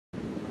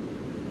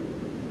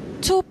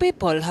Two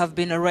people have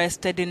been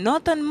arrested in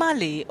northern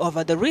Mali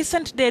over the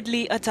recent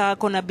deadly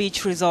attack on a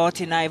beach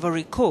resort in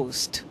Ivory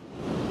Coast.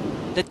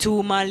 The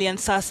two Malian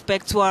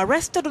suspects were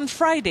arrested on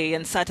Friday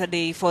and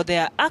Saturday for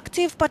their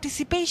active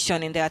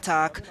participation in the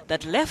attack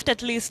that left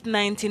at least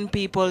 19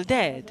 people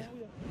dead.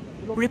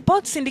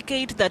 Reports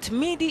indicate that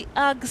Midi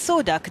Ag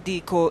Sodak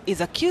Diko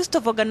is accused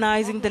of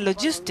organizing the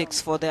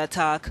logistics for the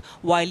attack,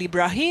 while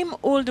Ibrahim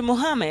Ould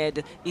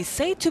Mohammed is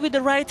said to be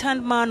the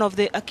right-hand man of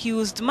the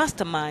accused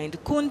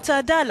mastermind,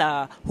 Kunta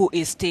Dalla, who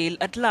is still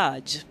at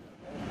large.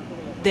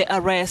 The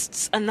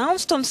arrests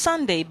announced on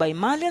Sunday by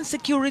Malian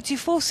security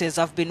forces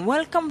have been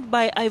welcomed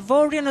by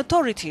Ivorian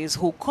authorities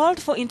who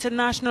called for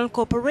international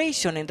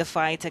cooperation in the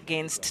fight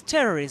against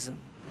terrorism.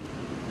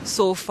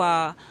 So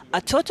far,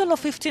 a total of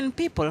 15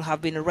 people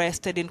have been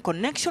arrested in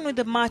connection with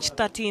the March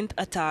 13th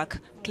attack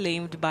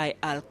claimed by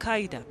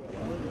Al-Qaeda.